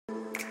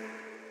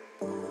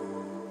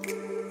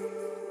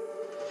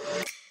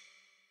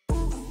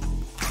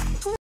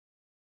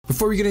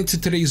Before we get into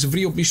today's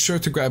video, be sure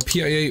to grab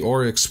PIA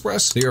or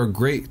Express. They are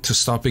great to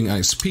stopping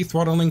ISP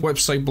throttling,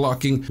 website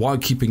blocking, while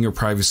keeping your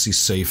privacy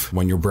safe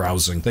when you're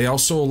browsing. They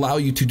also allow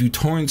you to do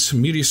torrents,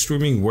 media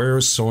streaming,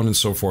 wares, so on and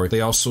so forth.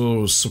 They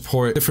also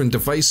support different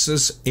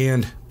devices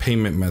and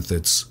payment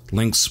methods.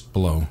 Links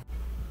below.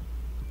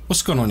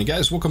 What's going on, you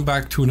guys? Welcome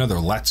back to another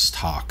Let's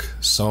Talk.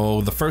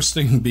 So the first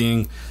thing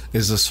being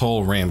is this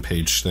whole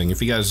RAMpage thing.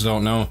 If you guys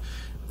don't know,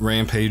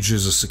 RAMpage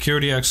is a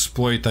security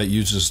exploit that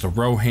uses the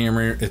row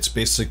hammer. It's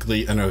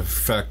basically a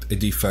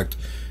defect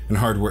and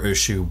hardware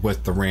issue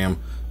with the RAM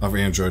of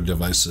Android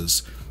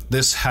devices.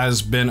 This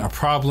has been a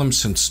problem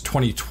since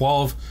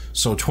 2012.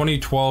 So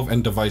 2012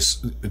 and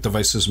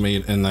devices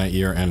made in that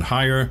year and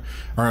higher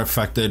are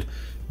affected.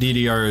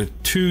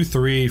 DDR2,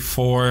 3,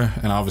 4,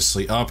 and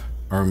obviously up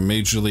are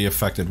majorly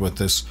affected with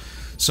this.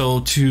 So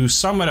to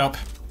sum it up,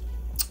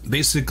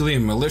 basically a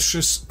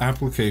malicious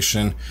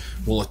application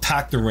will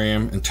attack the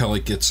RAM until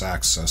it gets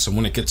access, and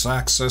when it gets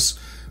access,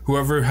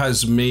 whoever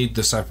has made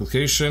this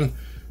application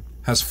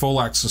has full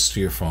access to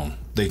your phone.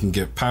 They can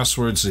get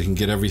passwords, they can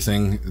get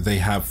everything, they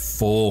have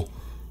full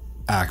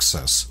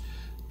access.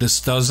 This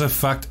does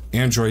affect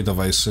Android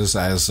devices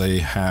as they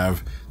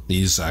have the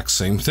exact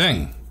same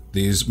thing.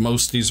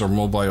 Most of these are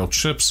mobile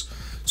chips,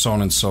 so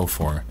on and so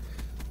forth.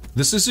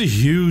 This is a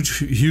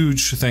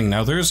huge thing.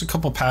 Now there's a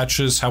couple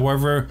patches,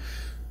 however,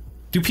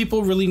 do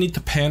people really need to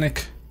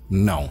panic?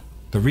 No.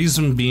 The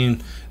reason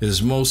being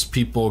is most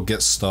people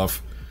get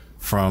stuff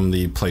from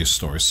the Play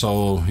Store.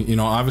 So, you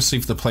know, obviously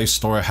if the Play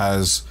Store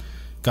has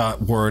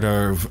got word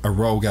of a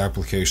rogue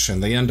application,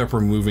 they end up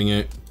removing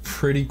it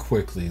pretty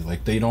quickly.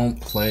 Like they don't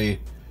play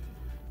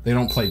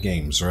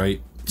games,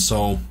 right?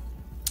 So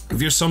if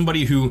you're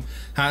somebody who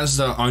has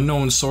the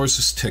unknown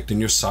sources ticked and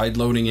you're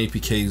sideloading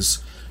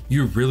APKs,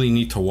 you really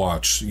need to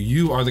watch.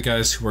 You are the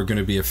guys who are going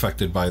to be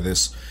affected by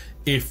this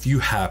if you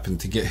happen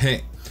to get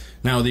hit.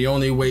 Now, the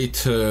only way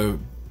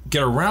to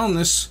get around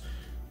this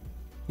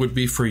would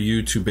be for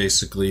you to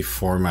basically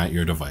format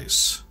your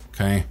device,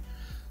 okay?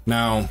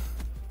 Now,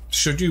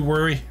 should you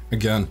worry?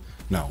 Again,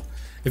 no.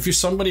 If you're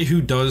somebody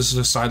who does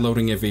the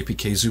sideloading of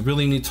APKs, you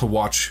really need to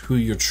watch who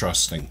you're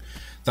trusting.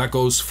 That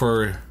goes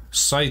for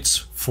sites,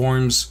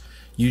 forums,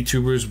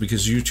 YouTubers,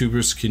 because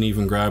YouTubers can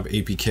even grab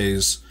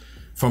APKs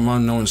from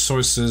unknown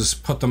sources,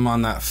 put them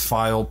on that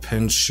file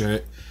pin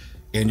shit,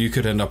 and you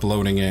could end up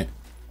loading it.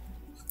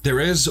 There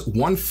is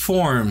one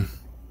forum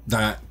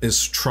that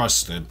is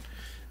trusted,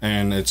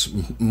 and it's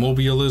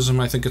Mobilism,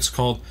 I think it's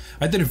called.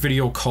 I did a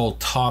video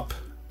called Top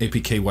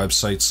APK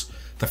Websites.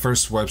 The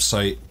first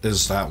website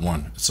is that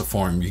one. It's a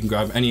forum. You can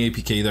grab any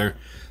APK there.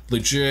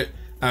 Legit,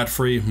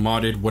 ad-free,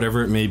 modded,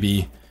 whatever it may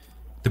be.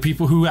 The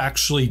people who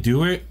actually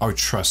do it are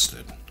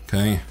trusted,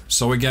 okay?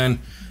 So again,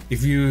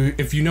 if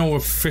you know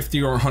of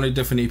 50 or 100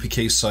 different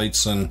APK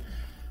sites and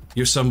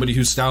you're somebody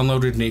who's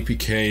downloaded an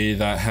APK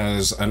that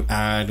has an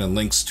ad and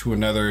links to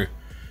another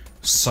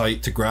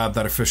site to grab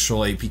that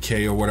official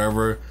APK or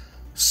whatever,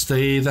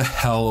 stay the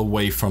hell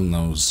away from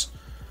those.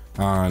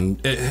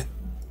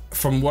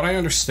 From what I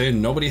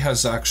understand, nobody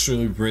has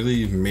actually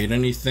really made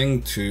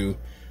anything to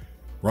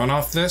run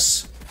off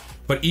this,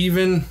 but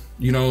even,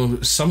 you know,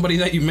 somebody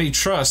that you may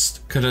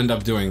trust could end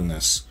up doing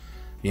this.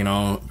 You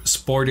know,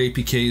 sport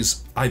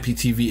APKs,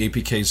 IPTV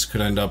APKs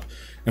could end up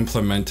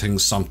implementing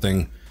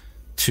something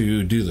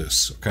to do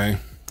this, okay?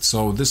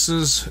 So this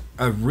is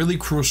a really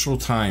crucial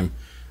time,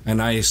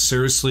 and I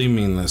seriously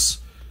mean this,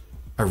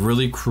 a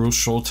really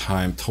crucial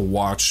time to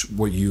watch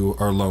what you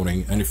are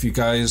loading. And if you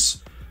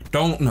guys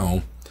don't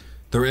know,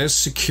 there is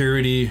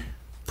security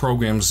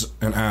programs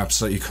and apps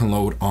that you can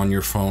load on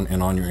your phone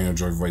and on your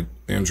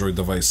Android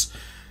device.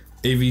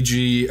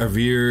 AVG,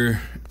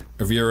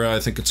 Avira,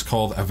 I think it's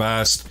called,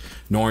 Avast,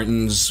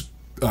 Norton's,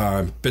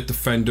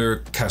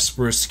 Bitdefender,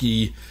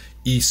 Kaspersky,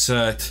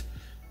 ESET,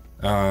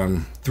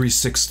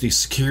 360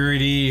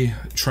 Security,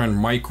 Trend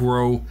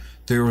Micro.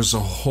 There was a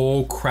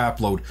whole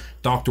crap load.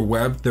 Dr.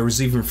 Web. There was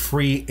even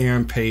free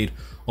and paid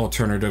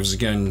alternatives.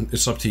 Again,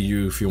 it's up to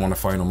you if you want to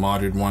find a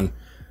modded one.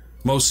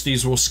 Most of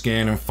these will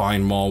scan and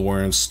find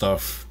malware and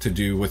stuff to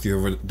do with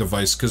your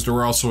device, because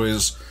there also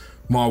is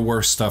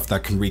malware stuff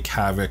that can wreak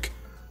havoc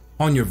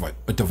on your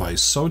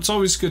device. So it's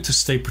always good to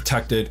stay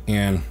protected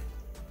and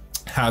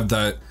have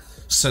that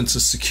sense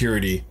of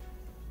security,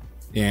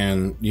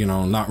 and, you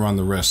know, not run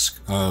the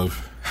risk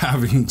of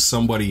having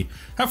somebody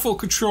have full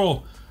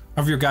control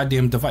of your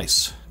goddamn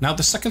device. Now,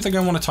 the second thing I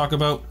want to talk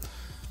about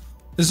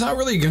is not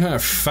really going to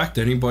affect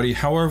anybody.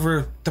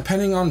 However,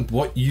 depending on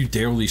what you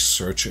daily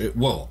search, it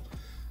will.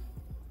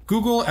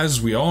 Google,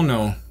 as we all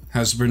know,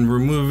 has been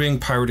removing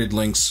pirated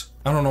links,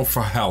 I don't know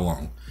for how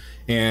long.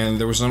 And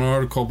there was an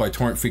article by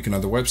Torrent Freak and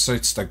other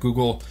websites that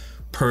Google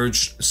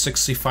purged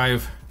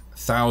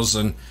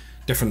 65,000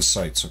 different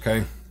sites,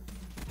 okay?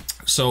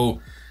 So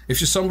if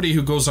you're somebody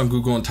who goes on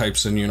Google and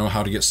types in, you know,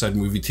 how to get said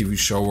movie, TV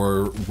show,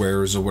 or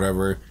wares or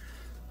whatever,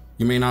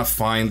 you may not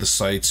find the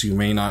sites, you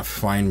may not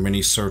find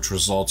many search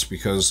results,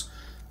 because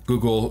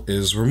Google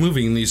is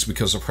removing these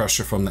because of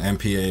pressure from the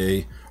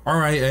MPAA,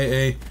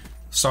 RIAA,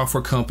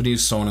 software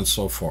companies, so on and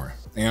so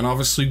forth. And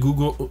obviously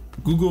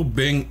Google,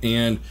 Bing,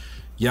 and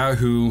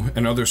Yahoo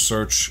and other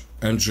search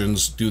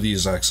engines do the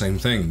exact same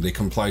thing. They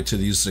comply to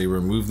these, they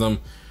remove them.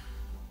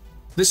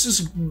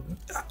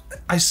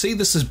 I say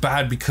this is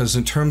bad because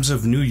in terms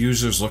of new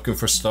users looking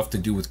for stuff to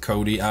do with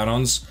Kodi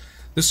add-ons,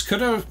 this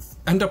could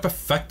end up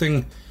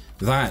affecting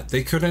that.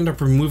 They could end up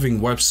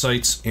removing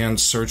websites and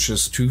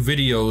searches to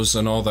videos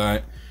and all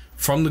that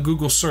from the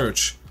Google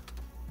search.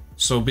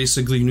 So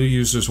basically new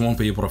users won't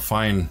be able to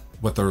find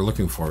what they're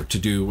looking for to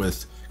do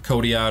with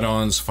Kodi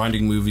add-ons,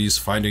 finding movies,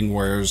 finding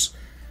wares,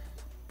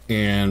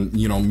 and,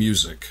 you know,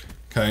 music.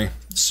 Okay,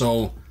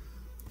 so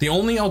the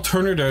only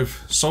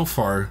alternative so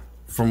far,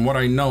 from what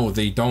I know,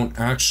 they don't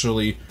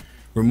actually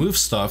remove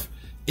stuff.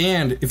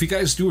 And if you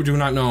guys do or do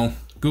not know,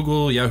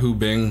 Google, Yahoo,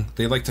 Bing,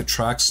 they like to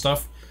track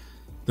stuff.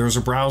 There's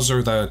a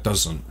browser that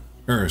doesn't,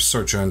 or a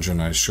search engine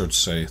I should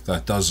say,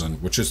 that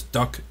doesn't, which is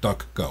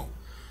DuckDuckGo.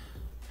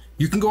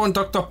 You can go on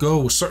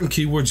DuckDuckGo with certain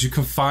keywords, you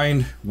can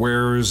find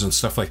wares and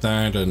stuff like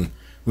that, and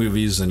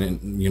movies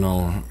and, you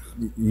know,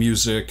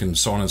 music and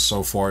so on and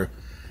so forth,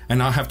 and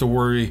not have to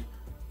worry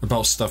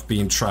about stuff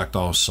being tracked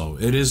also.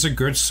 It is a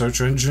good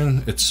search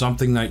engine. It's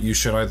something that you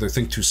should either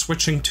think to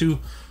switching to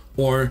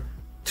or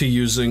to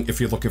using if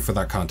you're looking for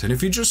that content.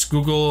 If you just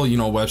Google, you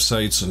know,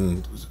 websites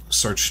and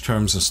search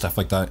terms and stuff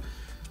like that,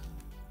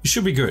 you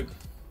should be good.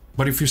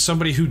 But if you're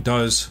somebody who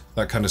does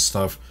that kind of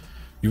stuff,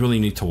 you really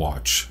need to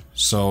watch.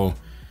 So,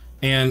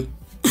 and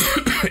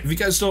if you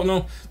guys don't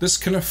know, this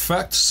can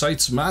affect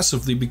sites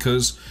massively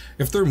because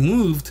if they're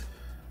moved,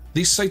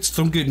 these sites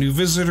don't get new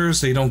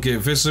visitors, they don't get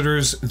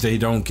visitors, they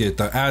don't get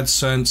the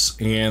AdSense,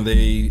 and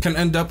they can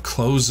end up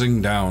closing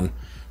down,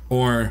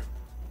 or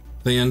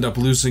they end up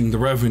losing the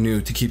revenue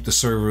to keep the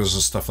servers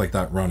and stuff like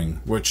that running,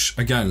 which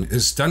again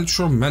is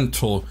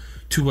detrimental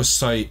to a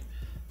site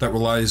that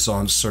relies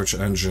on search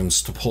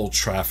engines to pull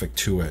traffic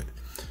to it.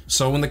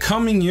 So in the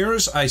coming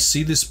years, I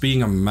see this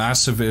being a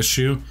massive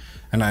issue,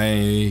 and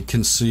I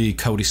can see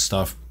Kodi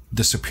stuff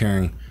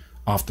disappearing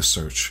off the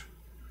search.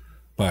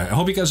 But I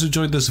hope you guys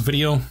enjoyed this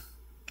video.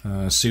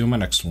 See you in my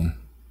next one.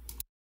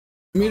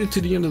 Made it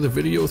to the end of the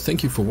video.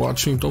 Thank you for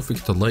watching. Don't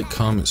forget to like,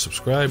 comment,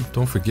 subscribe.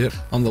 Don't forget,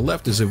 on the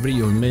left is a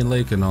video you may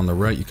like, and on the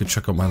right you can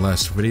check out my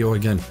last video.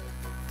 Again,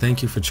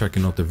 thank you for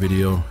checking out the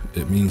video.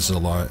 It means a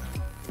lot.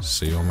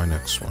 See you on my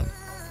next one.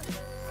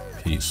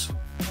 Peace.